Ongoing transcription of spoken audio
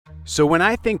So when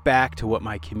I think back to what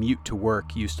my commute to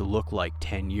work used to look like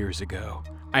 10 years ago,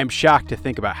 I am shocked to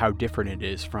think about how different it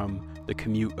is from the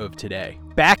commute of today.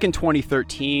 Back in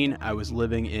 2013, I was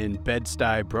living in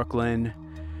Bed-Stuy, Brooklyn.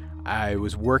 I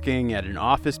was working at an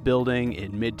office building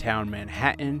in Midtown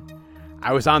Manhattan.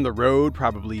 I was on the road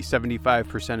probably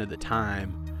 75% of the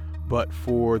time, but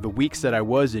for the weeks that I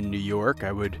was in New York,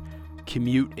 I would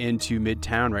commute into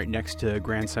Midtown right next to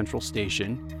Grand Central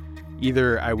Station.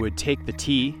 Either I would take the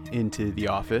T into the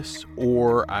office,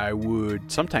 or I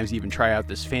would sometimes even try out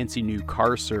this fancy new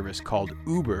car service called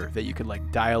Uber that you could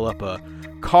dial up a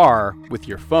car with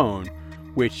your phone,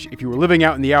 which if you were living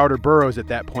out in the outer boroughs at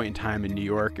that point in time in New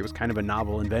York, it was kind of a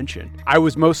novel invention. I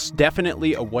was most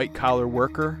definitely a white-collar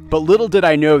worker, but little did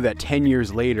I know that 10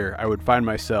 years later I would find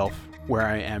myself where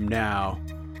I am now,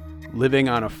 living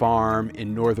on a farm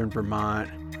in northern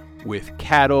Vermont, with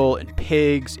cattle and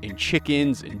pigs and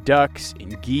chickens and ducks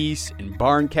and geese and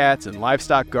barn cats and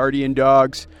livestock guardian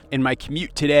dogs. And my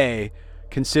commute today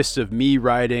consists of me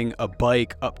riding a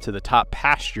bike up to the top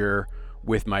pasture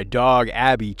with my dog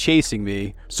Abby chasing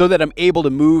me so that I'm able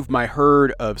to move my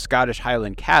herd of Scottish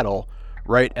Highland cattle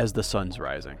right as the sun's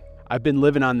rising. I've been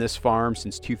living on this farm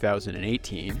since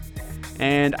 2018,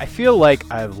 and I feel like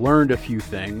I've learned a few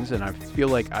things, and I feel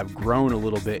like I've grown a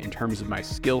little bit in terms of my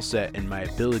skill set and my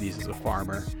abilities as a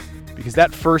farmer, because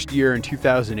that first year in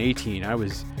 2018, I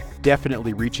was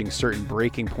definitely reaching certain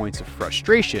breaking points of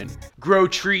frustration. Grow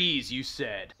trees, you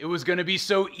said. It was going to be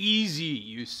so easy,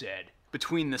 you said.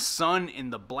 Between the sun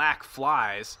and the black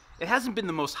flies, it hasn't been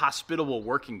the most hospitable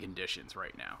working conditions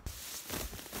right now.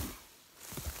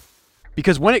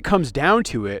 Because when it comes down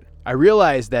to it, I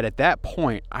realized that at that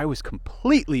point, I was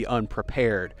completely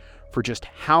unprepared for just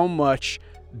how much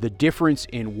the difference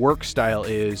in work style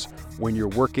is when you're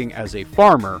working as a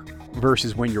farmer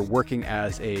versus when you're working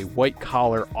as a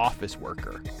white-collar office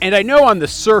worker. And I know on the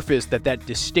surface that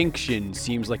distinction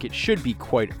seems like it should be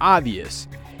quite obvious.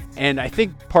 And I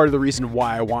think part of the reason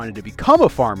why I wanted to become a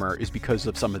farmer is because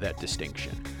of some of that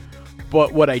distinction.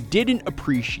 But what I didn't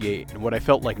appreciate and what I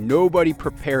felt like nobody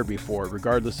prepared me for,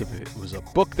 regardless if it was a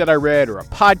book that I read or a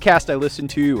podcast I listened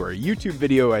to or a YouTube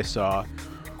video I saw,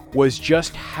 was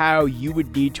just how you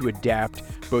would need to adapt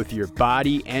both your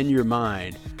body and your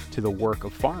mind to the work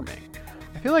of farming.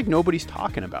 I feel like nobody's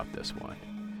talking about this one.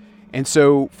 And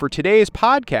so for today's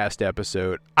podcast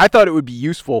episode, I thought it would be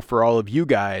useful for all of you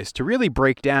guys to really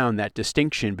break down that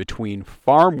distinction between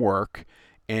farm work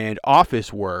and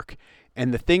office work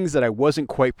and the things that I wasn't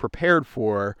quite prepared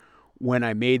for when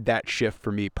I made that shift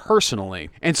for me personally.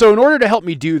 And so in order to help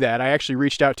me do that, I actually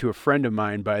reached out to a friend of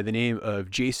mine by the name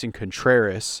of Jason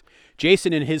Contreras.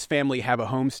 Jason and his family have a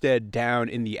homestead down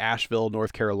in the Asheville,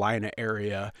 North Carolina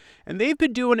area, and they've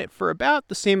been doing it for about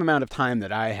the same amount of time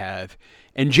that I have.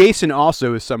 And Jason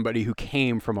also is somebody who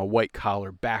came from a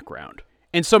white-collar background.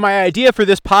 And so my idea for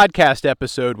this podcast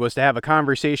episode was to have a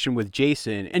conversation with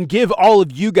Jason and give all of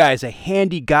you guys a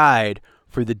handy guide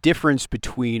for the difference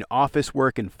between office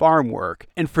work and farm work.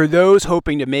 And for those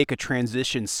hoping to make a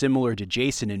transition similar to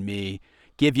Jason and me,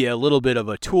 give you a little bit of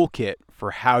a toolkit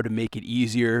for how to make it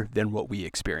easier than what we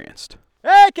experienced.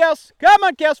 Hey, Kels, come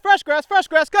on, Kels, fresh grass,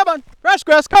 come on, fresh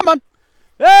grass, come on.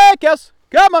 Hey, Kels,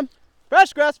 come on,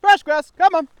 fresh grass,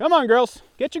 come on, girls,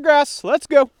 get your grass, let's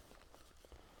go.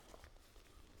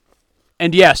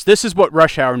 And yes, this is what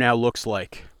rush hour now looks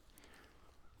like.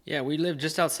 Yeah, we live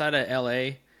just outside of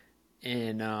LA,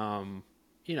 and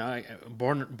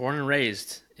born and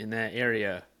raised in that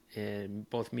area. And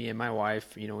both me and my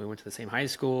wife, we went to the same high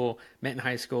school, met in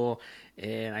high school,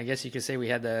 and I guess you could say we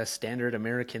had the standard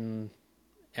American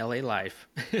LA life.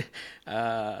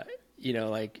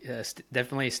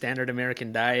 Definitely standard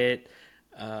American diet.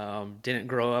 Didn't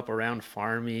grow up around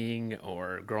farming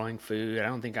or growing food. I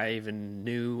don't think I even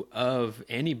knew of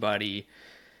anybody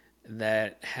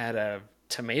that had a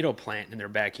tomato plant in their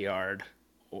backyard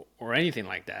or anything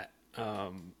like that.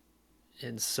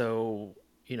 And so,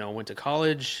 went to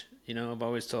college. I've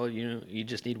always told you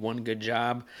just need one good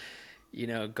job.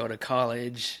 Go to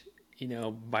college,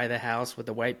 buy the house with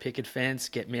the white picket fence,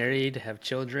 get married, have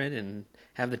children, and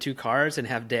have the 2 cars and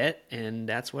have debt. And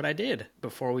that's what I did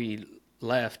before we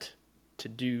left to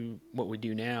do what we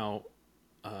do now.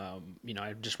 I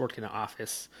just worked in an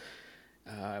office.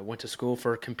 I went to school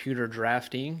for computer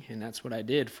drafting, and that's what I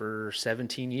did for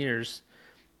 17 years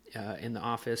in the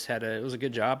office. It was a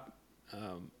good job,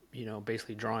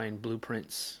 basically drawing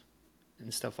blueprints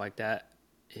and stuff like that.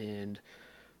 And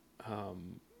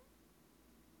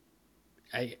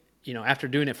after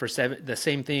doing it for the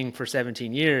same thing for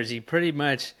 17 years, you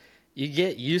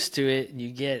get used to it and you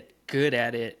get good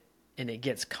at it, and it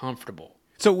gets comfortable.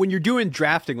 So when you're doing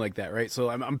drafting like that, right?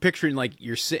 So I'm picturing like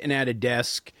you're sitting at a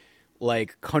desk,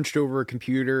 like hunched over a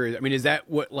computer. I mean, is that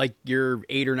what like your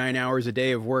 8 or 9 hours a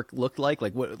day of work looked like?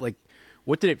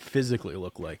 What did it physically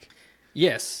look like?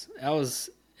 Yes, I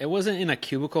was. It wasn't in a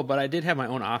cubicle, but I did have my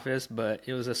own office. But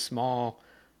it was a small.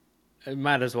 It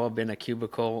might as well have been a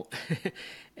cubicle,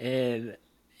 and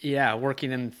yeah,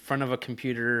 working in front of a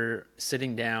computer,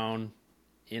 sitting down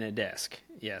in a desk.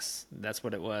 Yes, that's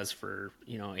what it was for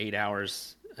 8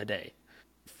 hours a day.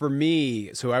 For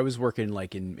me, so I was working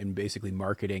like in basically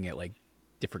marketing at like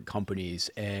different companies.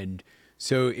 And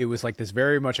so it was like this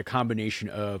very much a combination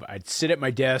of I'd sit at my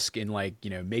desk and like,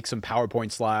 make some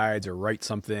PowerPoint slides or write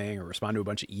something or respond to a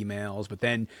bunch of emails. But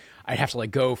then I'd have to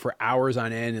like go for hours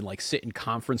on end and like sit in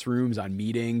conference rooms on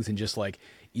meetings and just like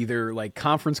either like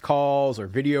conference calls or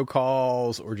video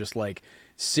calls or just like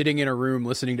sitting in a room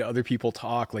listening to other people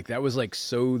talk. Like that was like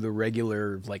so the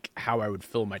regular, like how I would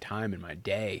fill my time in my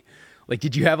day. Like,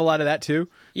 did you have a lot of that too?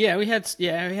 Yeah, we had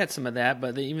some of that,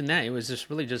 but even that, it was just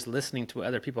really just listening to what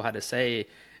other people had to say.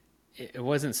 It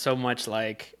wasn't so much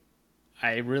like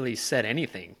I really said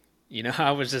anything.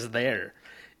 I was just there.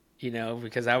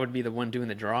 Because I would be the one doing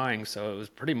the drawing, so it was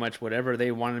pretty much whatever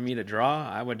they wanted me to draw,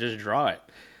 I would just draw it.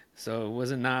 So it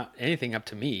wasn't not anything up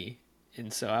to me,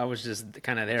 and so I was just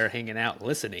kind of there hanging out,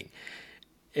 listening.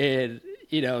 And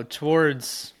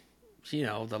towards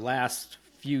the last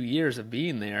few years of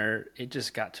being there, it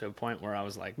just got to a point where I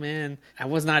was like, man, I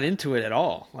was not into it at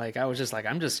all. Like I was just like,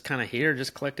 I'm just kind of here,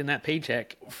 just collecting that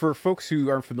paycheck. For folks who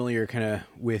aren't familiar kind of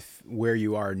with where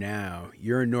you are now,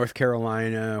 you're in North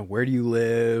Carolina. Where do you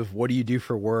live? What do you do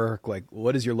for work? Like,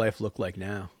 what does your life look like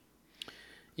now?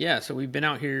 Yeah, so we've been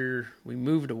out here. We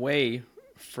moved away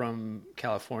from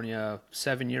California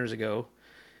 7 years ago,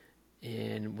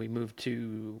 and we moved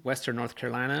to Western North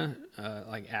Carolina,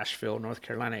 like Asheville, North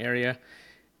Carolina area.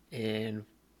 And,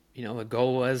 the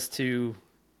goal was to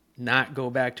not go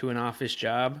back to an office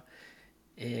job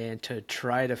and to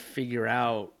try to figure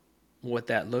out what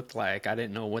that looked like. I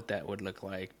didn't know what that would look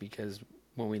like because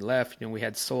when we left, we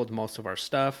had sold most of our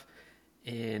stuff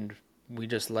and we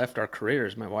just left our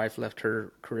careers. My wife left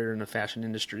her career in the fashion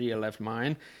industry. I left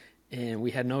mine, and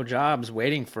we had no jobs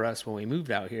waiting for us when we moved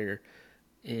out here.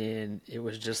 And it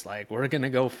was just like, we're going to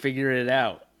go figure it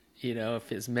out.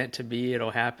 If it's meant to be,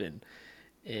 it'll happen.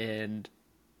 And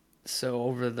so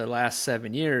over the last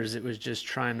 7 years, it was just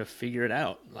trying to figure it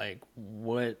out. Like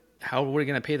how are we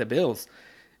going to pay the bills?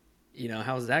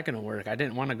 How's that going to work? I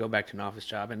didn't want to go back to an office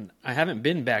job, and I haven't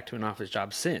been back to an office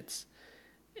job since.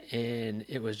 And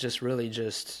it was just really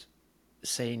just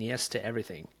saying yes to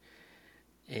everything.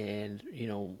 And,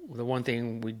 the one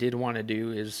thing we did want to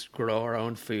do is grow our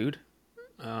own food.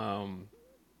 Grow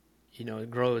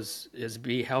as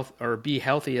be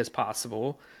healthy as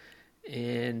possible,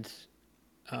 and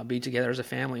be together as a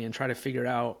family and try to figure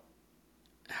out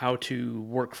how to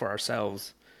work for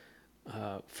ourselves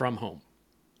from home.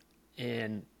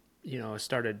 And I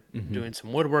started doing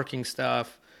some woodworking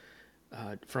stuff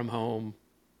from home,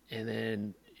 and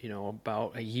then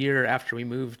about a year after we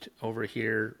moved over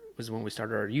here was when we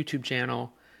started our YouTube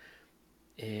channel,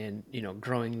 and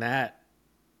growing that.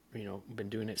 Been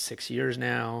doing it 6 years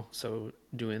now, so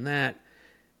doing that,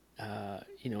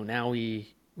 now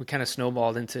we kind of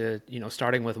snowballed into,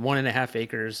 starting with 1.5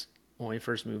 acres when we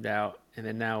first moved out. And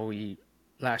then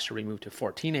last year we moved to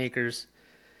 14 acres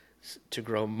to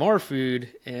grow more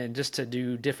food and just to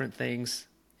do different things.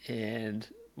 And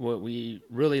what we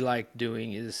really like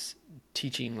doing is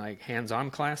teaching like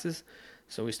hands-on classes.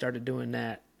 So we started doing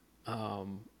that.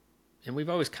 And we've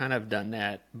always kind of done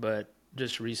that, but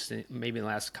just recent, maybe the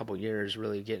last couple of years,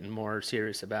 really getting more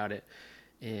serious about it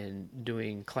and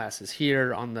doing classes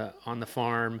here on the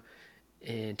farm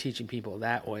and teaching people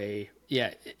that way.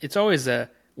 Yeah, it's always a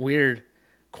weird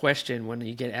question when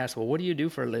you get asked, well, what do you do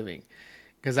for a living?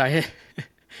 Because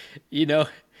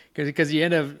because you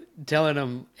end up telling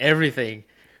them everything,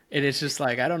 and it's just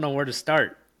like, I don't know where to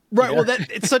start. Right. Well,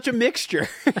 it's such a mixture.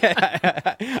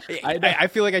 I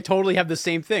feel like I totally have the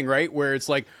same thing, right? Where it's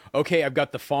like, okay, I've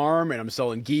got the farm and I'm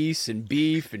selling geese and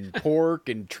beef and pork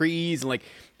and trees and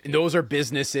those are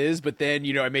businesses. But then,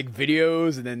 I make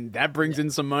videos and then that brings in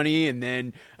some money. And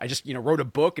then I just, wrote a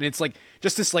book, and it's like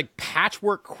just this like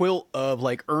patchwork quilt of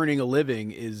like earning a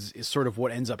living is sort of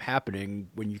what ends up happening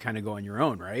when you kind of go on your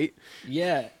own, right?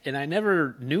 Yeah. And I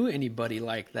never knew anybody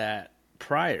like that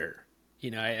prior.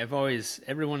 I've always,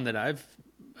 I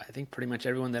think pretty much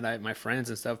everyone my friends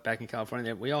and stuff back in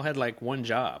California, we all had like one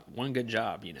good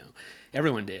job,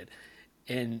 everyone did.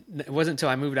 And it wasn't until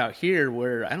I moved out here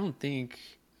where I don't think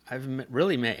I've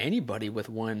really met anybody with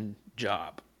one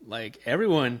job. Like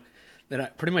everyone,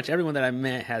 pretty much everyone that I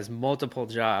met has multiple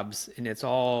jobs, and it's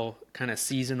all kind of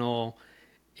seasonal,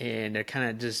 and they're kind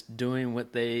of just doing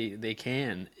what they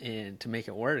can and to make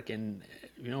it work. And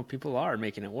people are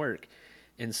making it work.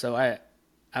 And so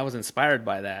I was inspired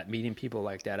by that, meeting people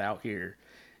like that out here.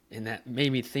 And that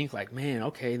made me think like, man,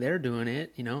 okay, they're doing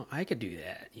it. I could do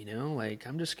that. Like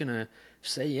I'm just gonna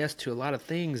say yes to a lot of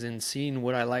things and seeing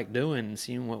what I like doing and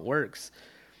seeing what works.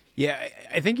 Yeah,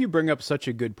 I think you bring up such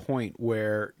a good point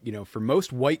where, for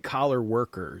most white collar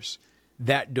workers,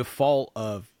 that default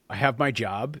of I have my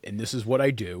job and this is what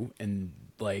I do. And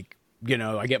like,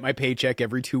 I get my paycheck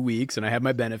every 2 weeks and I have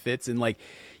my benefits. And like,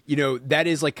 that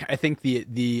is like, I think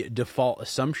the default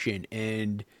assumption.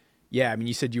 And yeah, I mean,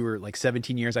 you said you were like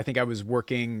 17 years. I think I was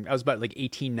about like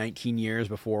 18, 19 years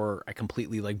before I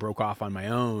completely like broke off on my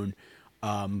own,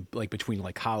 like between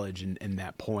like college and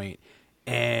that point.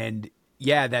 And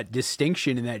yeah, that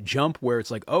distinction and that jump where it's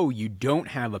like, oh, you don't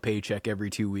have a paycheck every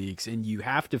 2 weeks and you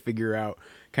have to figure out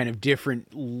kind of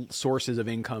different sources of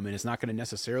income and it's not going to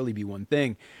necessarily be one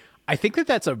thing. I think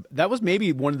that was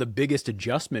maybe one of the biggest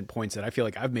adjustment points that I feel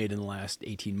like I've made in the last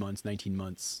 18 months, 19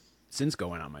 months since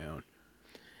going on my own.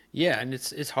 Yeah, and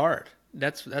it's hard.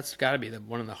 That's got to be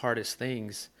one of the hardest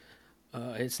things.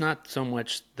 It's not so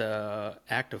much the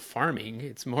act of farming;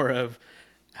 it's more of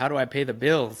how do I pay the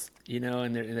bills,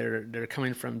 And they're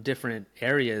coming from different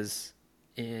areas,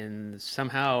 and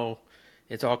somehow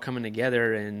it's all coming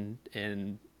together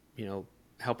and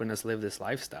helping us live this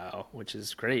lifestyle, which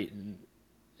is great, and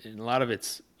a lot of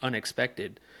it's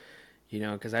unexpected.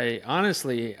 Because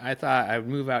I thought I would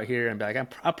move out here and be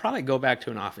like, I'll probably go back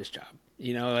to an office job.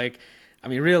 Like, I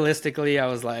mean, realistically, I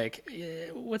was like,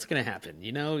 what's going to happen?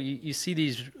 You see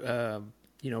these,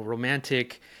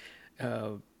 romantic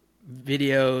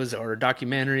videos or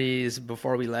documentaries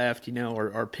before we left,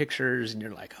 or pictures, and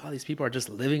you're like, oh, these people are just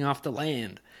living off the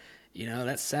land.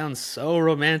 That sounds so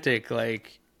romantic.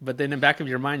 Like, but then in the back of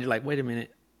your mind, you're like, wait a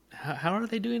minute, how are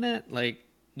they doing that? Like,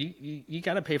 you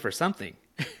got to pay for something.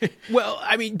 Well,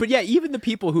 I mean, but yeah, even the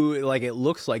people who like it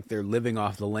looks like they're living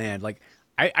off the land. Like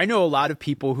I know a lot of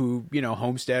people who,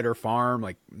 homestead or farm,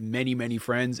 like many, many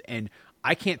friends, and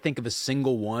I can't think of a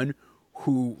single one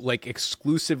who like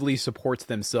exclusively supports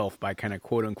themselves by kind of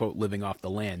quote unquote living off the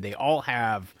land. They all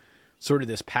have sort of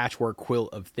this patchwork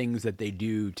quilt of things that they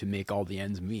do to make all the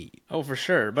ends meet. Oh, for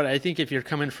sure. But I think if you're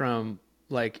coming from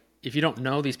like, if you don't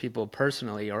know these people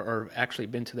personally or actually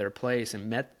been to their place and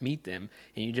meet them,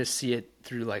 and you just see it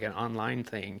through like an online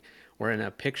thing or in a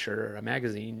picture or a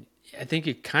magazine, I think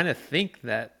you kind of think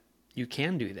that you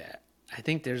can do that. I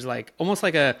think there's like almost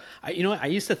like I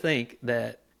used to think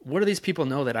that what do these people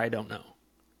know that I don't know?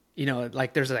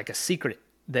 Like there's like a secret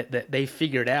that they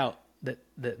figured out that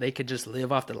they could just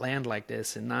live off the land like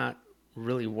this and not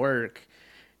really work.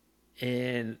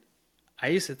 And I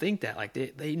used to think that like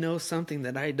they know something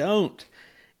that I don't.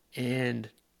 And,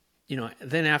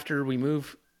 then after we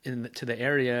move to the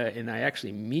area and I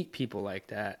actually meet people like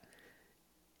that,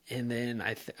 and then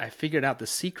I figured out the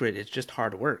secret is just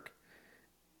hard work.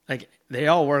 Like they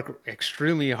all work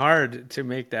extremely hard to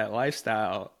make that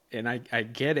lifestyle. And I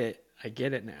get it. I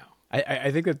get it now.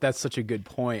 I think that's such a good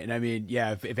point. And I mean,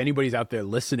 yeah, if anybody's out there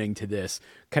listening to this,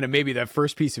 kind of maybe that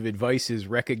first piece of advice is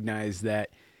recognize that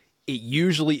it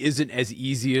usually isn't as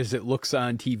easy as it looks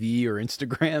on TV or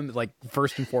Instagram. Like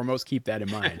first and foremost, keep that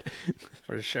in mind.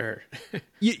 For sure.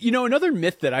 Another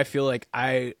myth that I feel like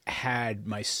I had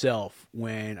myself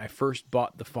when I first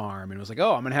bought the farm and was like,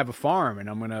 oh, I'm going to have a farm and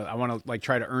I want to like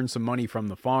try to earn some money from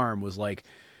the farm was like,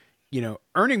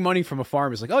 earning money from a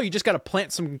farm is like, oh, you just got to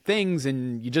plant some things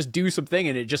and you just do something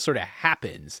and it just sort of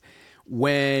happens.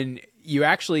 When you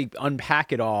actually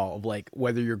unpack it all of like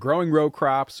whether you're growing row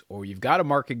crops or you've got a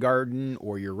market garden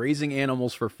or you're raising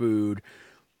animals for food,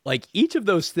 like each of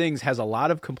those things has a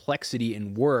lot of complexity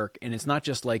and work. And it's not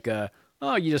just like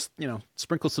you just,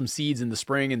 sprinkle some seeds in the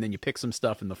spring and then you pick some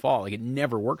stuff in the fall. Like it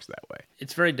never works that way.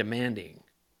 It's very demanding.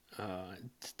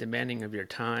 It's demanding of your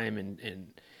time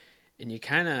and you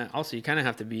kind of have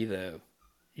to you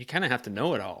kind of have to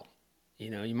know it all.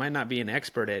 You might not be an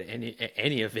expert at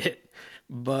any of it,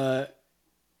 but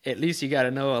at least you got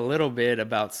to know a little bit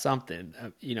about something,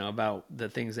 about the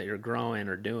things that you're growing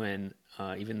or doing,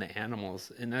 even the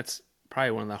animals. And that's probably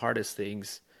one of the hardest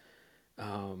things,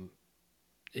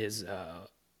 is, the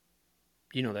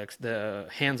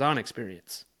hands-on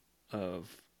experience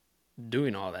of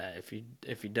doing all that. If you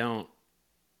don't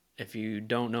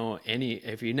know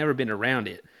if you've never been around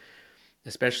it,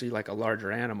 especially like a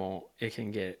larger animal, it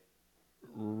can get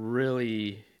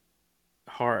really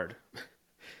hard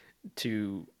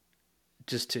to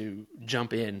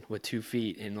jump in with 2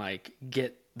 feet and like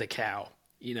get the cow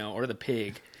or the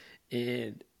pig,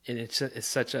 and it's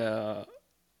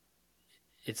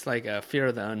like a fear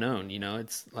of the unknown.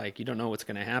 It's like you don't know what's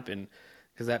going to happen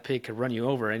because that pig could run you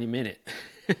over any minute.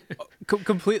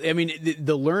 Completely. I mean,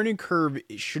 the learning curve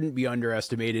shouldn't be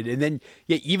underestimated. And then,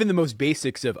 yeah, even the most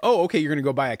basics of, oh, okay, you're going to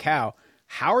go buy a cow.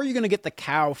 How are you going to get the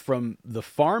cow from the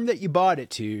farm that you bought it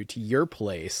to your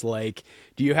place? Like,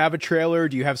 do you have a trailer?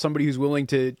 Do you have somebody who's willing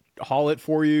to haul it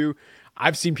for you?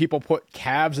 I've seen people put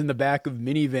calves in the back of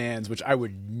minivans, which I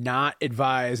would not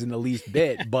advise in the least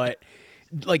bit. But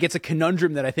like, it's a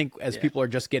conundrum that I think as people are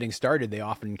just getting started, they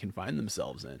often can find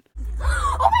themselves in.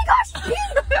 Oh my gosh! No,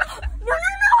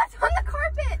 it's on the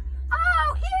carpet!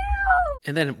 Oh, ew!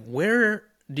 And then where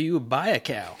do you buy a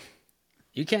cow?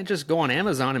 You can't just go on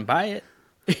Amazon and buy it.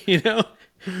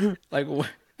 Like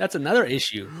that's another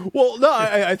issue. Well, no,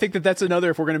 I think that's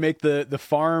another, if we're going to make the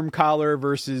farm collar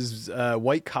versus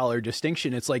white collar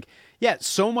distinction, it's like, yeah,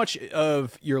 so much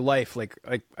of your life, like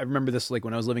I remember this, like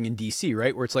when I was living in DC,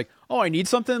 right? Where it's like, oh, I need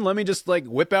something. Let me just like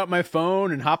whip out my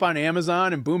phone and hop on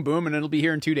Amazon and boom, boom. And it'll be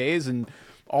here in 2 days and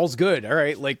all's good. All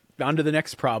right. Like on to the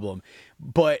next problem.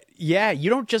 But yeah, you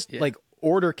don't just like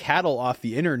order cattle off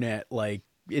the internet. Like,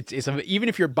 even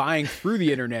if you're buying through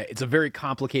the internet, it's a very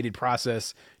complicated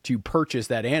process to purchase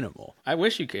that animal. I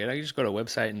wish you could. I could just go to a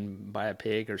website and buy a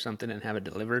pig or something and have it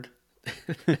delivered.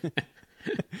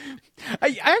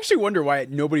 I actually wonder why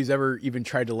nobody's ever even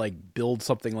tried to like build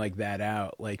something like that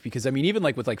out. Like, because I mean, even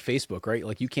like with like Facebook, right?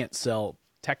 Like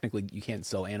technically you can't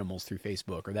sell animals through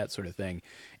Facebook or that sort of thing.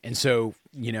 And so,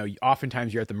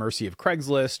 oftentimes you're at the mercy of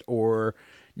Craigslist, or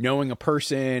knowing a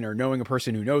person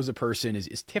who knows a person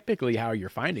is typically how you're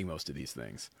finding most of these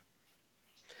things.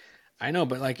 I know,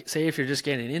 but like, say if you're just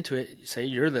getting into it, say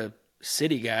you're the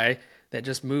city guy that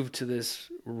just moved to this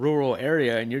rural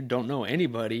area and you don't know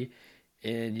anybody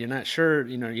and you're not sure,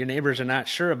 your neighbors are not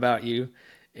sure about you.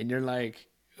 And you're like,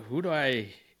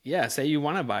 say you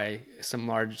want to buy some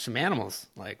animals,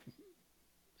 like,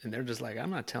 and they're just like,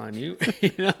 I'm not telling you,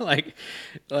 like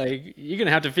you're going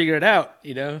to have to figure it out,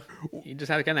 you just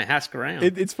have to kind of ask around.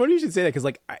 It's funny you should say that, because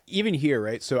like even here,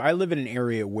 right? So I live in an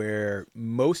area where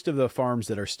most of the farms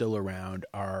that are still around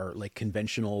are like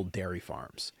conventional dairy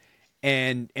farms.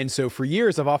 And so for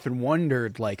years I've often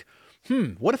wondered like,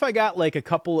 what if I got like a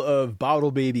couple of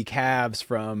bottle baby calves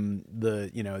from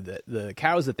the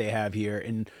cows that they have here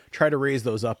and try to raise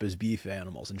those up as beef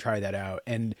animals and try that out.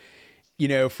 And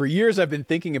for years I've been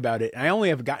thinking about it. And I only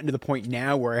have gotten to the point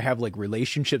now where I have like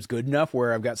relationships good enough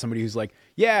where I've got somebody who's like,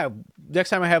 yeah,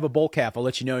 next time I have a bull calf, I'll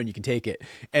let you know and you can take it.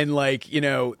 And like,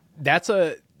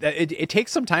 it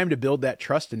takes some time to build that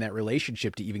trust and that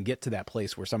relationship to even get to that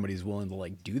place where somebody's willing to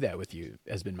like do that with you,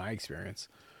 has been my experience.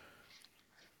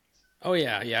 Oh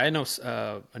yeah. I know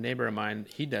a neighbor of mine,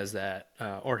 he does that,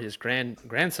 or his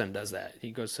grandson does that. He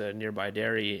goes to a nearby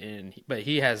dairy, but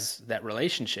he has that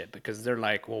relationship because they're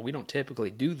like, well, we don't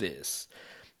typically do this,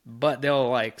 but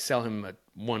they'll like sell him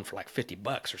one for like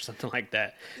 $50 or something like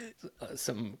that.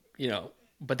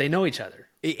 But they know each other.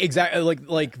 Exactly.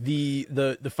 Like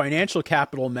the financial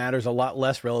capital matters a lot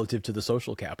less relative to the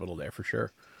social capital there, for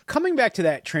sure. Coming back to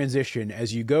that transition,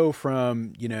 as you go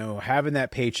from, having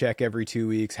that paycheck every 2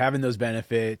 weeks, having those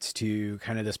benefits, to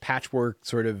kind of this patchwork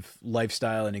sort of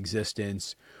lifestyle and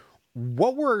existence,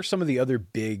 what were some of the other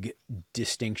big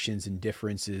distinctions and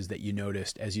differences that you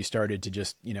noticed as you started to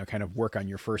just, kind of work on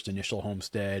your first initial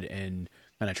homestead and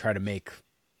kind of try to make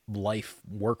life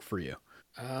work for you?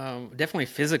 Definitely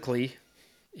physically,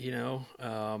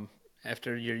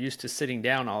 after you're used to sitting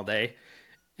down all day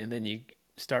and then you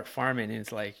start farming and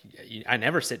it's like, I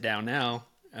never sit down now.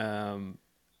 And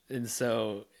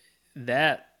so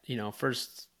that,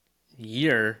 first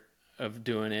year of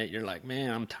doing it, you're like,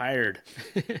 man, I'm tired.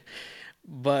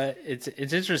 But it's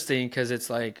interesting because it's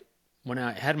like when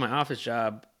I had my office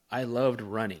job, I loved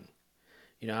running.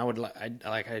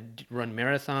 I'd run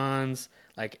marathons,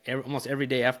 almost every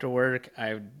day after work.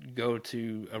 I would go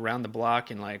to around the block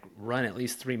and like run at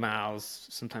least 3 miles,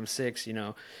 sometimes 6,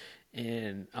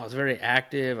 and I was very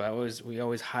active. We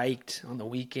always hiked on the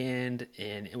weekend,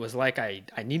 and it was like I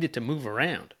needed to move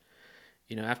around,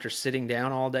 after sitting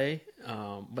down all day.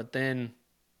 But then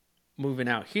moving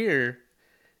out here,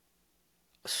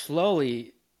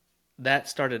 slowly that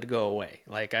started to go away.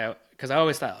 Because I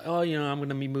always thought, I'm going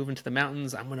to be moving to the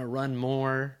mountains. I'm going to run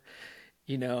more,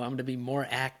 I'm going to be more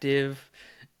active.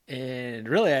 And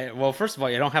really, first of all,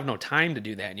 I don't have no time to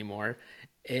do that anymore.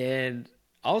 And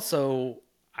also,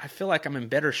 I feel like I'm in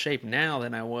better shape now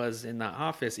than I was in the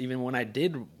office, even when I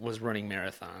was running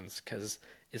marathons, because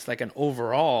it's like an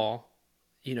overall,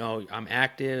 I'm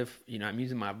active, I'm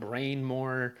using my brain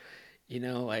more,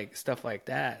 like stuff like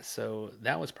that. So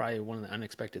that was probably one of the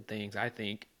unexpected things I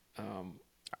think,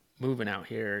 moving out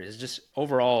here is just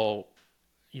overall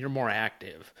you're more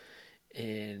active,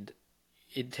 and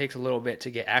it takes a little bit to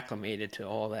get acclimated to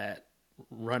all that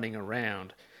running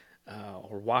around,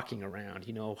 or walking around,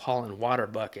 hauling water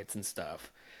buckets and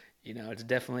stuff. It's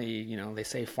definitely, they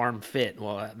say farm fit.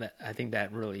 Well, I think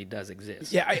that really does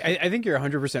exist. Yeah, I think you're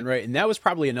 100% right. And that was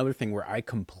probably another thing where I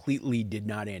completely did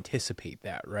not anticipate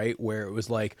that, right? Where it was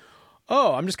like,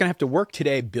 oh, I'm just going to have to work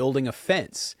today building a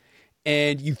fence.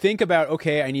 And you think about,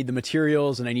 okay, I need the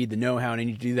materials and I need the know-how and I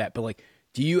need to do that. But like,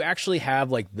 do you actually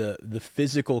have like the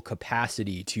physical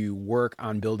capacity to work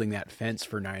on building that fence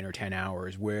for 9 or 10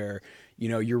 hours where,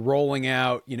 you're rolling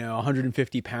out,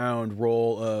 150-pound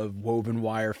roll of woven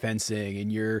wire fencing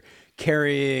and you're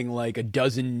carrying like a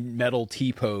dozen metal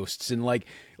T-posts and like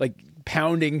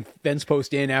pounding fence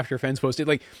post in after fence post in,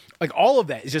 like all of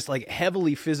that is just like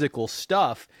heavily physical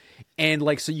stuff. And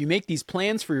like, so you make these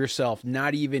plans for yourself,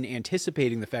 not even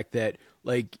anticipating the fact that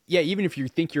like, yeah, even if you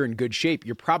think you're in good shape,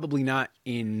 you're probably not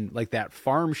in like that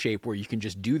farm shape where you can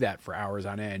just do that for hours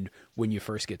on end when you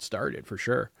first get started, for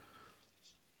sure.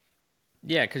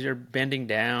 Yeah, because you're bending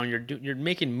down, you're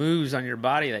making moves on your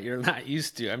body that you're not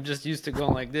used to. I'm just used to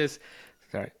going like this.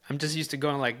 Sorry, I'm just used to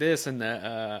going like this, and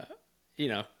on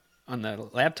the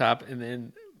laptop, and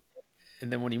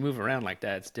then when you move around like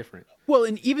that, it's different. Well,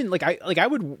 and even like I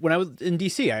would when I was in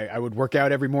DC, I would work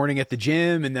out every morning at the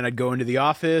gym, and then I'd go into the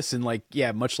office, and like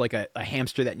yeah, much like a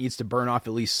hamster that needs to burn off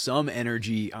at least some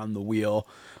energy on the wheel.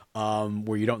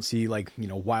 Where you don't see like,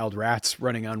 wild rats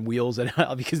running on wheels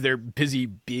because they're busy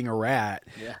being a rat.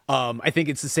 Yeah. I think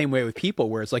it's the same way with people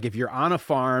where it's like, if you're on a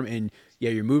farm and yeah,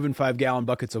 you're moving 5-gallon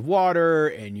buckets of water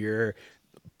and you're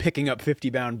picking up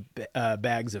 50-pound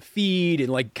bags of feed and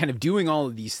like kind of doing all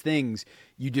of these things,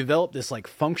 you develop this like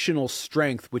functional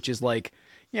strength, which is like,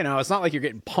 it's not like you're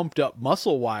getting pumped up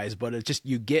muscle wise, but it's just,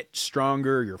 you get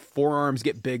stronger, your forearms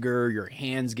get bigger, your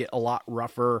hands get a lot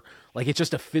rougher. Like it's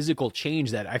just a physical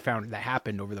change that I found that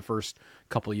happened over the first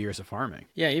couple of years of farming.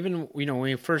 Yeah. Even, when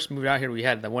we first moved out here, we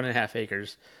had the 1.5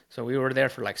 acres. So we were there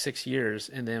for like 6 years.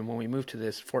 And then when we moved to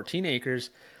this 14 acres,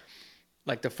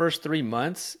 like the first 3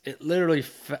 months, it literally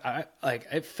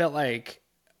it felt like,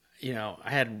 I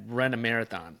had run a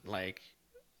marathon like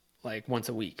once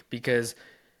a week because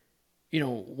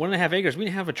 1.5 acres, we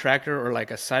didn't have a tractor or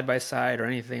like a side-by-side or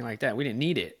anything like that. We didn't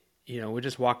need it. We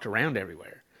just walked around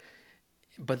everywhere.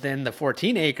 But then the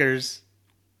 14 acres,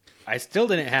 I still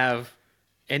didn't have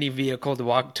any vehicle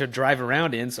to drive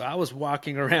around in. So I was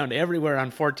walking around everywhere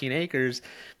on 14 acres,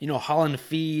 hauling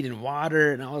feed and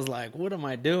water. And I was like, what am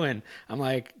I doing? I'm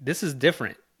like, this is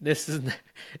different.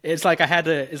 It's like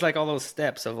it's like all those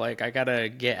steps of like, I gotta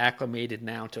get acclimated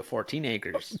now to 14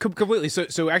 acres. Completely.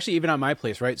 So actually even on my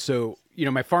place, right? So,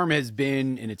 my farm has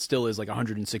been, and it still is like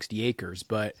 160 acres,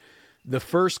 but the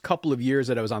first couple of years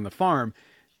that I was on the farm,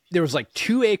 there was like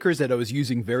 2 acres that I was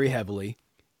using very heavily.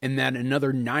 And then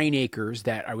another 9 acres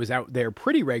that I was out there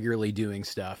pretty regularly doing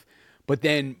stuff. But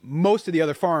then most of the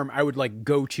other farm, I would like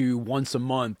go to once a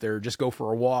month or just go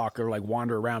for a walk or like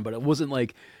wander around, but it wasn't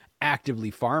like actively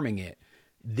farming it.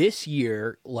 This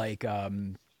year, like,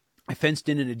 I fenced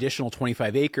in an additional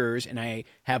 25 acres and I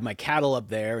have my cattle up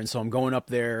there. And so I'm going up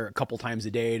there a couple times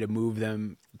a day to move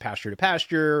them pasture to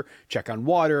pasture, check on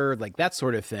water, like that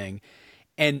sort of thing.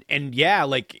 And yeah,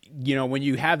 like, when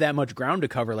you have that much ground to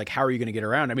cover, like, how are you going to get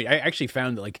around? I mean, I actually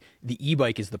found that like the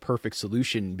e-bike is the perfect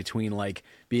solution between like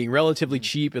being relatively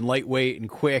cheap and lightweight and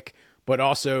quick, but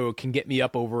also can get me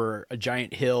up over a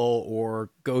giant hill or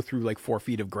go through like 4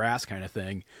 feet of grass kind of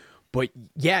thing. But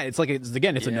yeah, it's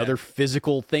another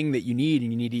physical thing that you need.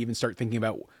 And you need to even start thinking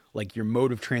about like your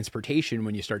mode of transportation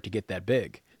when you start to get that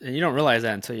big. And you don't realize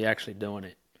that until you're actually doing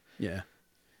it. Yeah.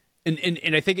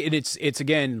 And I think it's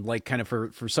again, like kind of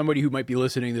for somebody who might be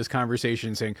listening to this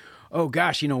conversation saying, oh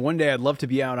gosh, one day I'd love to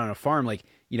be out on a farm. Like,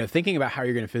 thinking about how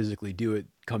you're going to physically do it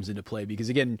comes into play because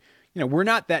again, we're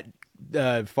not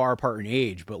that far apart in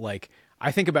age, but like,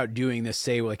 I think about doing this,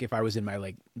 say, like if I was in my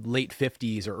like late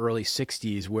 50s or early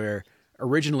 60s, where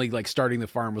originally like starting the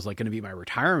farm was like going to be my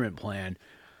retirement plan.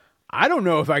 I don't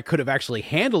know if I could have actually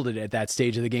handled it at that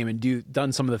stage of the game and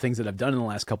done some of the things that I've done in the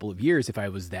last couple of years if I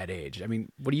was that age. I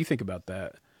mean, what do you think about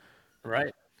that?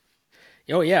 Right.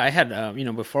 Oh yeah, I had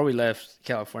before we left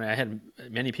California, I had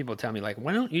many people tell me like,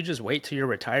 why don't you just wait till you're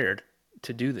retired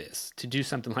to do this, to do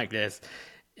something like this?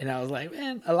 And I was like,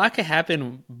 man, a lot could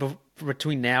happen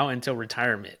between now until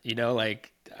retirement.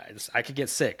 Like I could get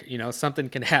sick, something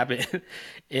can happen.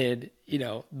 And,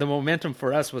 the momentum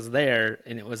for us was there,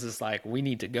 and it was just like, we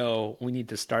need to go, we need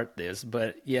to start this.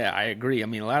 But yeah, I agree. I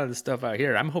mean, a lot of the stuff out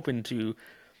here, I'm hoping to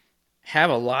have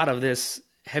a lot of this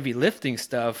heavy lifting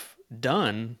stuff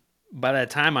done by the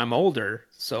time I'm older.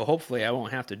 So hopefully I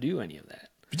won't have to do any of that.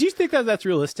 Do you think that that's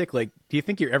realistic? Like, do you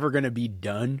think you're ever going to be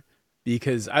done?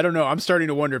 Because I don't know. I'm starting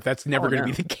to wonder if that's never going to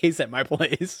be the case at my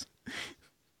place.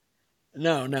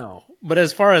 No. But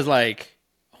as far as like,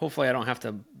 hopefully I don't have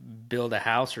to build a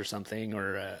house or something,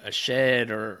 or a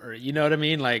shed, or you know what I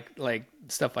mean? Like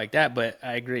stuff like that. But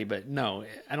I agree. But no,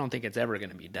 I don't think it's ever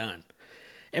going to be done.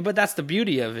 But that's the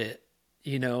beauty of it.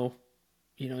 You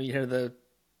hear the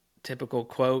typical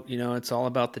quote, it's all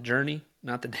about the journey,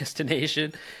 not the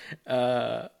destination.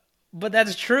 But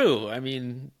that's true. I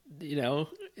mean,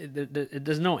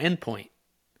 there's no end point.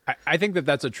 I think that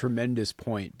that's a tremendous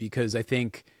point, because I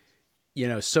think,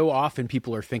 so often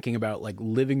people are thinking about like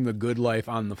living the good life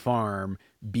on the farm,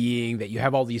 being that you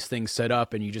have all these things set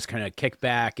up and you just kind of kick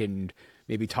back and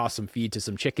maybe toss some feed to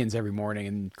some chickens every morning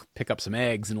and pick up some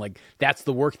eggs. And like, that's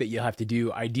the work that you'll have to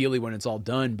do ideally when it's all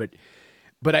done.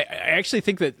 But I actually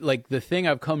think that like the thing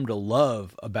I've come to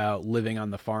love about living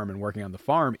on the farm and working on the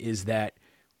farm is that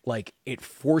like it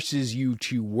forces you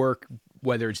to work,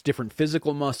 whether it's different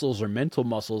physical muscles or mental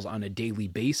muscles, on a daily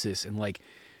basis. And like,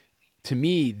 to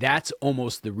me, that's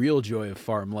almost the real joy of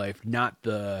farm life, not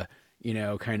the,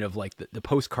 kind of like the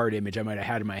postcard image I might have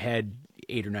had in my head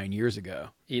 8 or 9 years ago.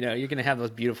 You're going to have those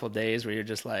beautiful days where you're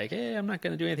just like, hey, I'm not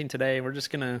going to do anything today. We're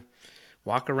just going to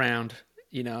walk around,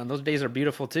 and those days are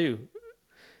beautiful too.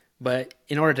 But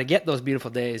in order to get those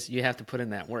beautiful days, you have to put in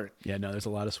that work. Yeah, no, there's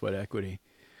a lot of sweat equity.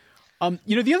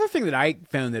 The other thing that I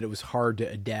found that it was hard to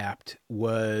adapt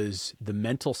was the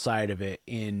mental side of it,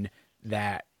 in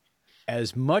that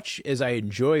as much as I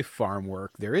enjoy farm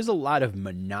work, there is a lot of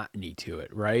monotony to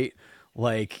it, right?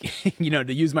 Like,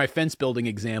 to use my fence building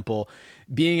example,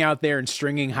 being out there and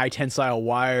stringing high tensile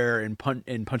wire and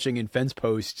punching in fence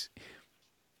posts,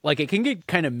 like it can get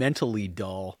kind of mentally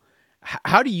dull.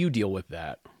 How do you deal with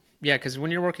that? Yeah, because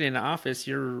when you're working in an office,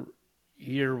 you're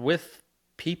with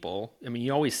people. I mean,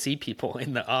 you always see people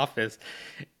in the office,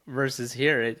 versus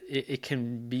here, it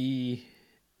can be.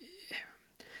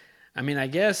 I mean, I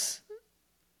guess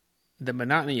the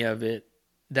monotony of it,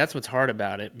 that's what's hard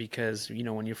about it, because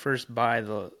when you first buy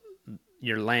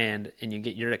your land and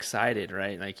you're excited,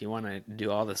 right? Like you want to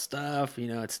do all the stuff,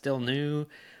 it's still new.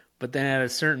 But then at a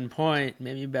certain point,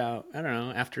 maybe about, I don't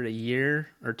know, after a year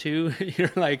or two,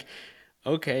 you're like,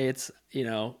 okay, it's,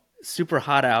 super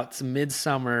hot out, it's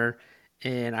midsummer,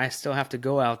 and I still have to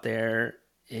go out there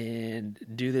and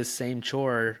do this same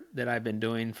chore that I've been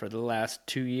doing for the last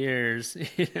 2 years,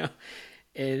 and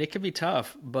it can be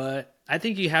tough. But I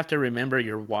think you have to remember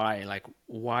your why. Like,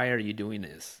 why are you doing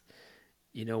this?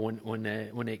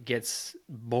 When it gets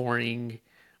boring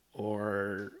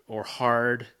or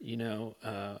hard,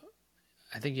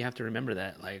 I think you have to remember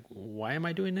that. Like, why am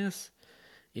I doing this?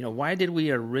 Why did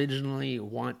we originally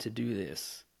want to do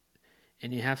this?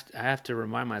 And I have to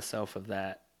remind myself of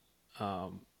that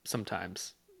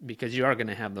sometimes, because you are going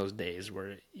to have those days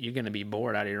where you're going to be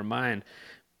bored out of your mind,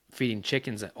 feeding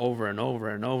chickens over and over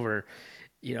and over,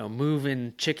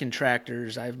 moving chicken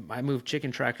tractors. I move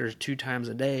chicken tractors 2 times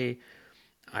a day.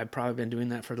 I've probably been doing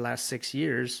that for the last 6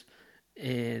 years.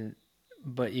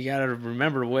 But you got to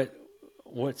remember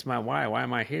what's my why? Why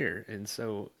am I here? And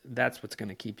so that's what's going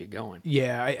to keep you going.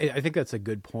 Yeah, I think that's a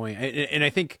good point. And I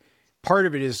think part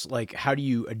of it is like, how do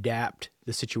you adapt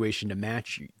the situation to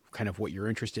match kind of what you're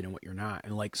interested in, what you're not?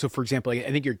 And like, so for example, I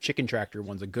think your chicken tractor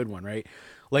one's a good one, right?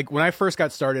 Like when I first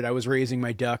got started, I was raising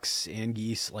my ducks and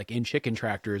geese like in chicken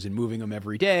tractors and moving them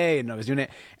every day. And I was doing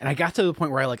it. And I got to the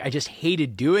point where I just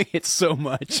hated doing it so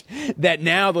much that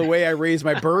now the way I raise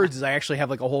my birds is I actually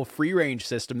have like a whole free range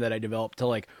system that I developed to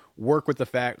like work with the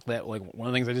fact that like one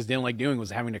of the things I just didn't like doing was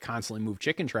having to constantly move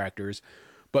chicken tractors.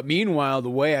 But meanwhile, the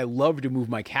way I love to move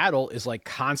my cattle is like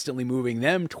constantly moving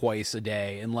them twice a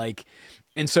day.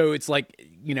 And so it's like,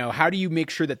 how do you make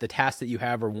sure that the tasks that you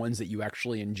have are ones that you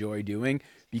actually enjoy doing?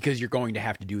 Because you're going to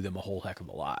have to do them a whole heck of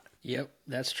a lot. Yep,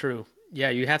 that's true. Yeah,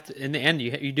 you have to, in the end,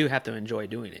 you do have to enjoy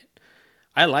doing it.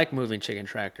 I like moving chicken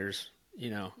tractors.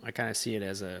 I kind of see it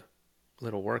as a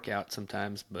little workout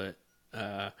sometimes, but,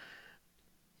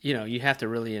 you have to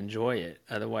really enjoy it.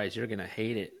 Otherwise, you're going to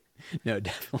hate it. No,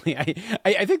 definitely.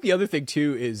 I think the other thing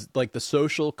too is like the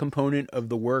social component of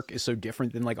the work is so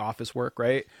different than like office work,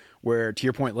 right? Where to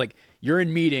your point, like you're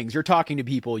in meetings, you're talking to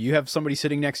people, you have somebody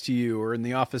sitting next to you or in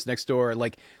the office next door,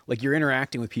 like you're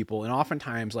interacting with people. And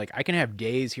oftentimes like I can have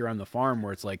days here on the farm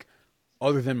where it's like,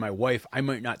 other than my wife, I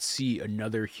might not see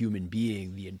another human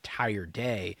being the entire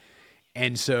day.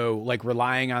 And so like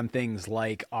relying on things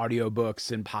like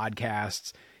audiobooks and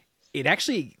podcasts, it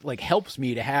actually like helps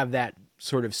me to have that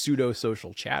sort of pseudo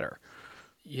social chatter.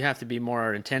 You have to be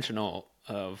more intentional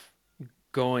of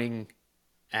going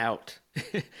out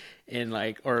and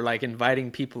like, or like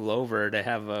inviting people over to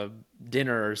have a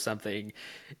dinner or something,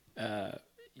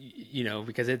 you know,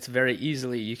 because it's very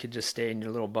easily, you could just stay in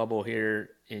your little bubble here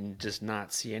and just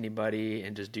not see anybody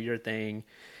and just do your thing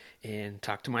and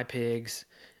talk to my pigs,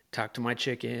 talk to my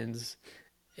chickens,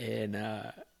 and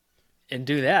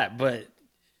do that. But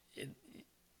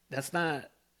that's not,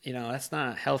 you know, that's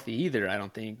not healthy either, I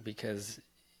don't think, because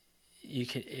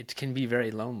it can be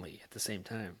very lonely at the same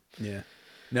time. Yeah.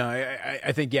 No,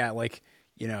 I think, yeah, like,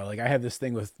 you know, like I have this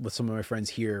thing with some of my friends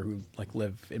here who like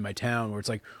live in my town where it's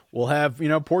like, we'll have, you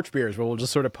know, porch beers where we'll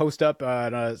just sort of post up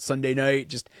on a Sunday night,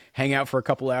 just hang out for a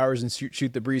couple hours and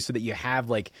shoot the breeze so that you have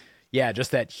like, yeah,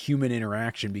 just that human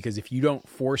interaction. Because if you don't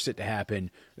force it to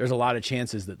happen, there's a lot of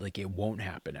chances that like it won't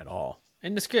happen at all.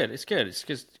 And it's good. It's good. It's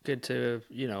just good to,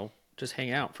 you know, just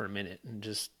hang out for a minute and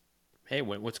just, hey,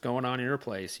 what's going on in your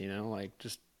place? You know, like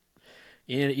just,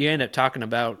 you end up talking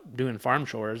about doing farm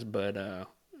chores, but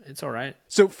it's all right.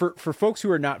 So for folks who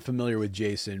are not familiar with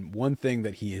Jason, one thing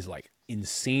that he is like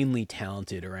insanely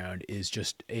talented around is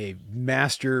just a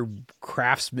master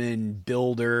craftsman,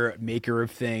 builder, maker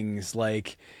of things.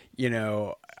 Like, you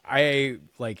know, I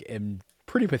like am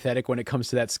pretty pathetic when it comes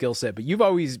to that skill set, but you've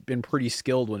always been pretty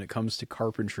skilled when it comes to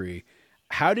carpentry.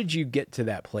 How did you get to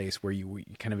that place where you were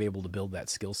kind of able to build that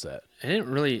skill set? I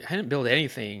didn't build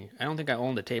anything. I don't think I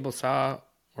owned a table saw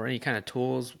or any kind of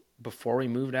tools before we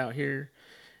moved out here.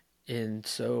 And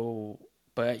so,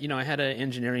 but you know, I had an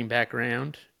engineering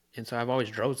background, and so I've always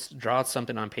draw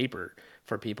something on paper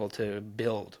for people to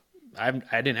build. I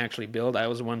didn't actually build. I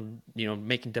was the one, you know,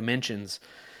 making dimensions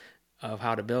of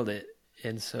how to build it.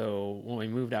 And so when we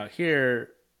moved out here,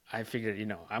 I figured, you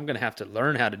know, I'm going to have to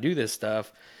learn how to do this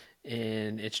stuff.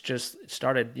 And it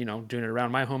started, you know, doing it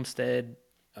around my homestead.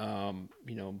 You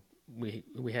know, we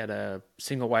had a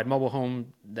single wide mobile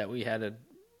home that we had to,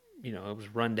 you know, it was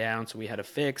run down, so we had to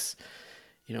fix,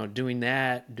 you know, doing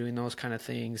those kind of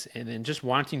things. And then just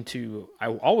I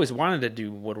always wanted to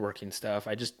do woodworking stuff.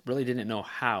 I just really didn't know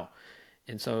how.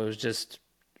 And so it was just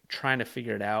trying to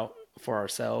figure it out for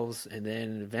ourselves. And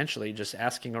then eventually just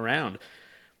asking around.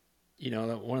 You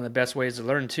know, one of the best ways to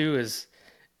learn too is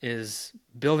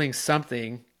building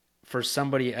something for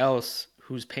somebody else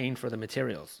who's paying for the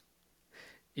materials,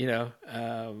 you know?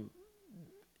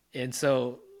 And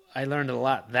so I learned a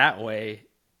lot that way,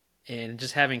 and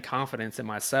just having confidence in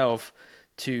myself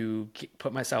to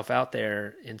put myself out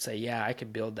there and say, yeah, I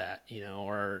could build that, you know,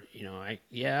 or, you know,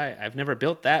 I've never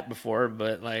built that before,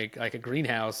 but like a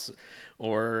greenhouse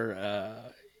or,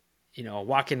 you know, a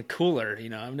walk-in cooler, you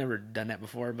know, I've never done that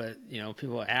before, but, you know,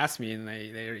 people ask me and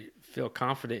they feel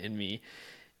confident in me,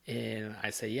 and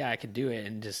I say, yeah, I could do it.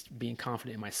 And just being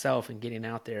confident in myself and getting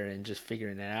out there and just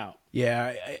figuring it out.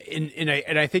 Yeah. And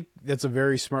I think that's a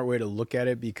very smart way to look at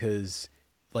it, because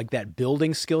like that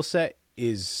building skill set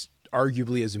is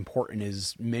arguably as important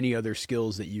as many other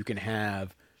skills that you can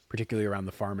have, particularly around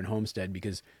the farm and homestead,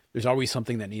 because there's always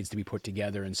something that needs to be put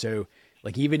together. And so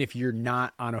like, even if you're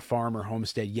not on a farm or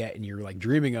homestead yet and you're like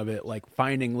dreaming of it, like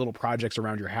finding little projects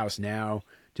around your house now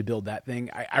to build that thing.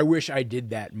 I wish I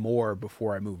did that more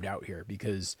before I moved out here,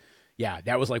 because yeah,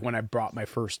 that was like when I brought my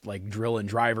first like drill and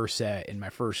driver set and my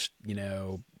first, you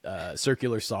know,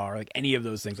 circular saw, or like any of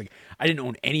those things. Like I didn't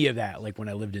own any of that like when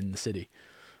I lived in the city.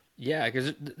 Yeah,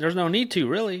 because there's no need to,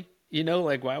 really. You know,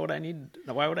 like why would I need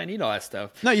all that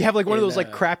stuff? No, you have like one of those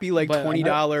like crappy like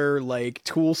 $20 like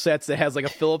tool sets that has like a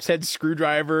Phillips head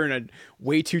screwdriver and a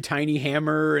way too tiny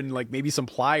hammer and like maybe some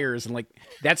pliers, and like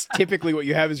that's typically what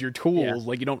you have as your tools. Yeah.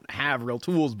 Like you don't have real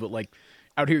tools, but like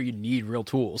out here you need real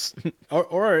tools.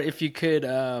 or if you could,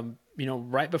 you know,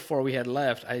 right before we had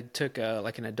left, I took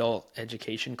like an adult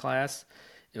education class.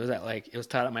 It was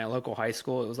taught at my local high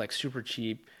school. It was like super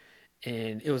cheap,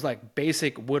 and it was like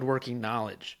basic woodworking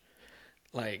knowledge.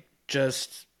 Like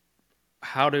just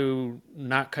how to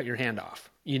not cut your hand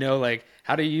off, you know, like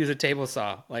how to use a table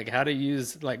saw, like how to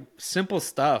use like simple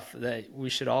stuff that we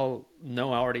should all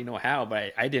already know how,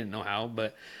 but I didn't know how,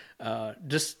 but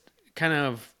just kind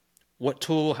of what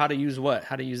tool, how to use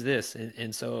this.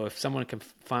 And so if someone can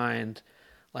find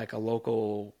like a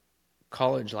local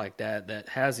college like that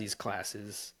has these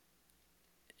classes,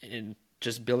 and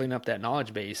just building up that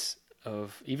knowledge base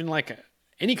of even like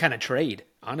any kind of trade,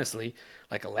 honestly,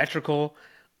 like electrical,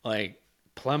 like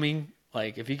plumbing,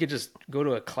 like if you could just go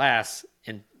to a class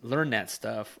and learn that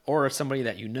stuff, or somebody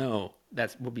that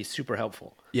that will be super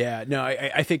helpful. Yeah, no,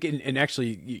 I think, and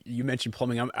actually, you mentioned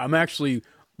plumbing. I'm actually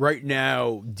right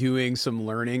now doing some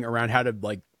learning around how to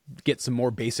like get some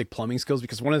more basic plumbing skills,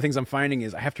 because one of the things I'm finding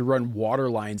is I have to run water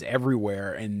lines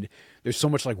everywhere, and there's so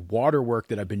much like water work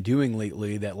that I've been doing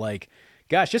lately that like,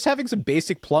 gosh, just having some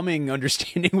basic plumbing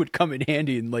understanding would come in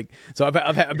handy. And like, so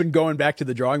I've been going back to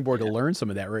the drawing board to learn some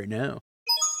of that right now.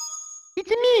 It's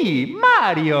me,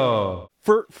 Mario.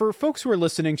 For folks who are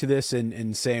listening to this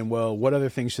and saying, well, what other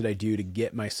things should I do to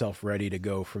get myself ready to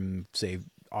go from, say,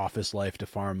 office life to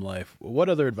farm life? What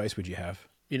other advice would you have?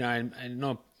 You know, I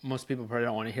know most people probably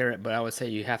don't want to hear it, but I would say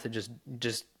you have to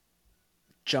just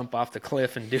jump off the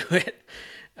cliff and do it.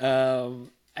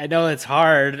 I know it's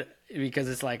hard because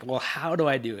it's like, well, how do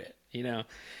I do it? You know,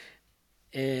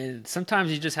 and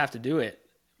sometimes you just have to do it,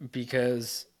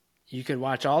 because you could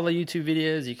watch all the YouTube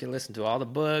videos, you can listen to all the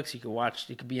books, you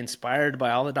could be inspired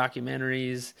by all the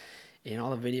documentaries and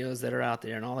all the videos that are out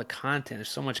there and all the content. There's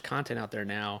so much content out there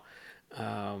now.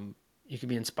 You can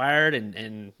be inspired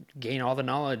and gain all the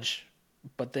knowledge,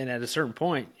 but then at a certain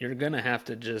point, you're going to have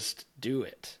to just do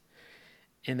it.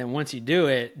 And then once you do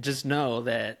it, just know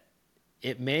that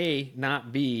it may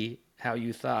not be how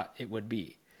you thought it would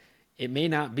be. It may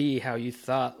not be how you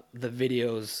thought the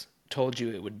videos told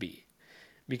you it would be,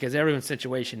 because everyone's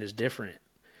situation is different.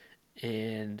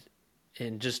 And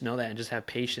just know that, and just have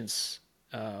patience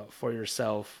for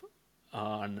yourself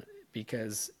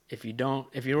because if you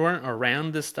weren't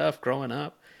around this stuff growing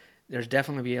up, there's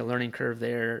definitely be a learning curve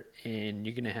there, and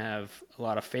you're going to have a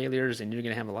lot of failures and you're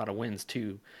going to have a lot of wins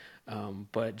too.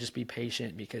 But just be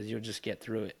patient, because you'll just get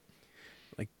through it.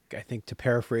 Like, I think, to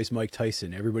paraphrase Mike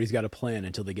Tyson, everybody's got a plan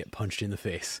until they get punched in the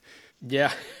face.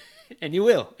 Yeah. And you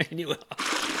will.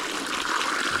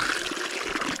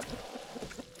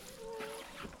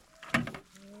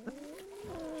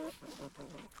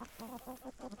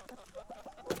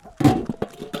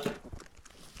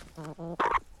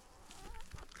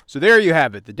 So there you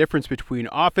have it, the difference between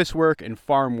office work and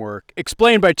farm work,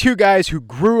 explained by two guys who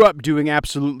grew up doing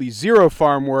absolutely zero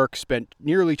farm work, spent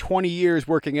nearly 20 years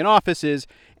working in offices,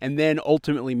 and then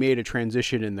ultimately made a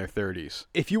transition in their 30s.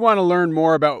 If you want to learn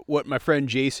more about what my friend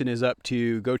Jason is up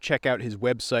to, go check out his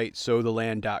website,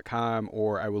 sowtheland.com,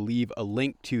 or I will leave a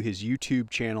link to his YouTube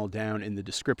channel down in the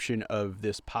description of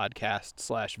this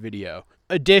podcast/video.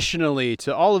 Additionally,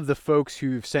 to all of the folks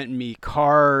who've sent me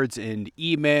cards and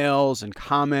emails and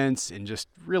comments and just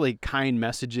really kind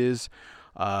messages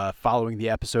following the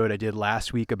episode I did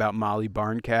last week about Molly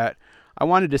Barncat, I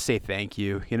wanted to say thank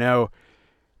you. You know,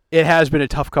 it has been a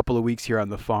tough couple of weeks here on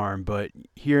the farm, but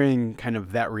hearing kind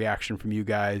of that reaction from you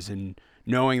guys and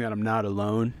knowing that I'm not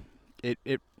alone,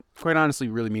 it quite honestly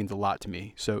really means a lot to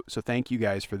me. So thank you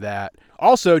guys for that.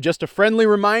 Also, just a friendly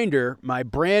reminder, my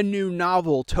brand new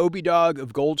novel, Toby Dog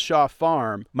of Goldshaw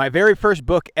Farm, my very first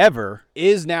book ever,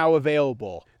 is now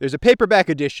available. There's a paperback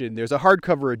edition, there's a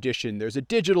hardcover edition, there's a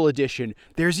digital edition,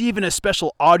 there's even a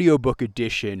special audiobook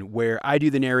edition where I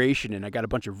do the narration, and I got a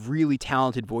bunch of really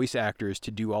talented voice actors to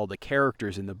do all the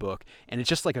characters in the book. And it's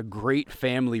just like a great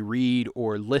family read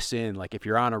or listen, like if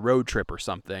you're on a road trip or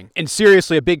something. And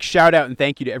seriously, a big shout out and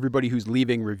thank you to everybody who's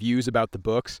leaving reviews about the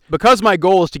books. Because my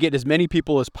goal is to get as many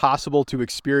people as possible to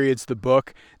experience the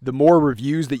book, the more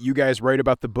reviews that you guys write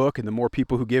about the book and the more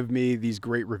people who give me these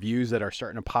great reviews that are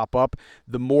starting to pop up,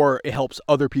 the more it helps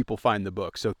other people find the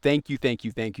book. So thank you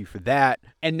for that.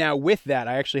 And now with that,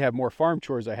 I actually have more farm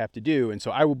chores I have to do, and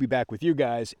so I will be back with you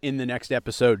guys in the next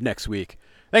episode next week.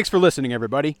 Thanks for listening,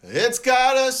 everybody. It's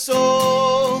got a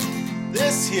soul,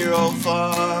 this hero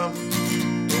farm.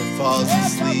 It falls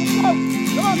asleep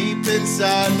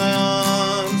inside my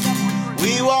arms.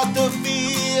 We walk the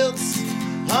fields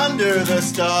under the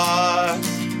stars.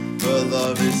 For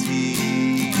love is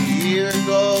here,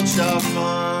 Goldshaw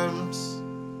Farm.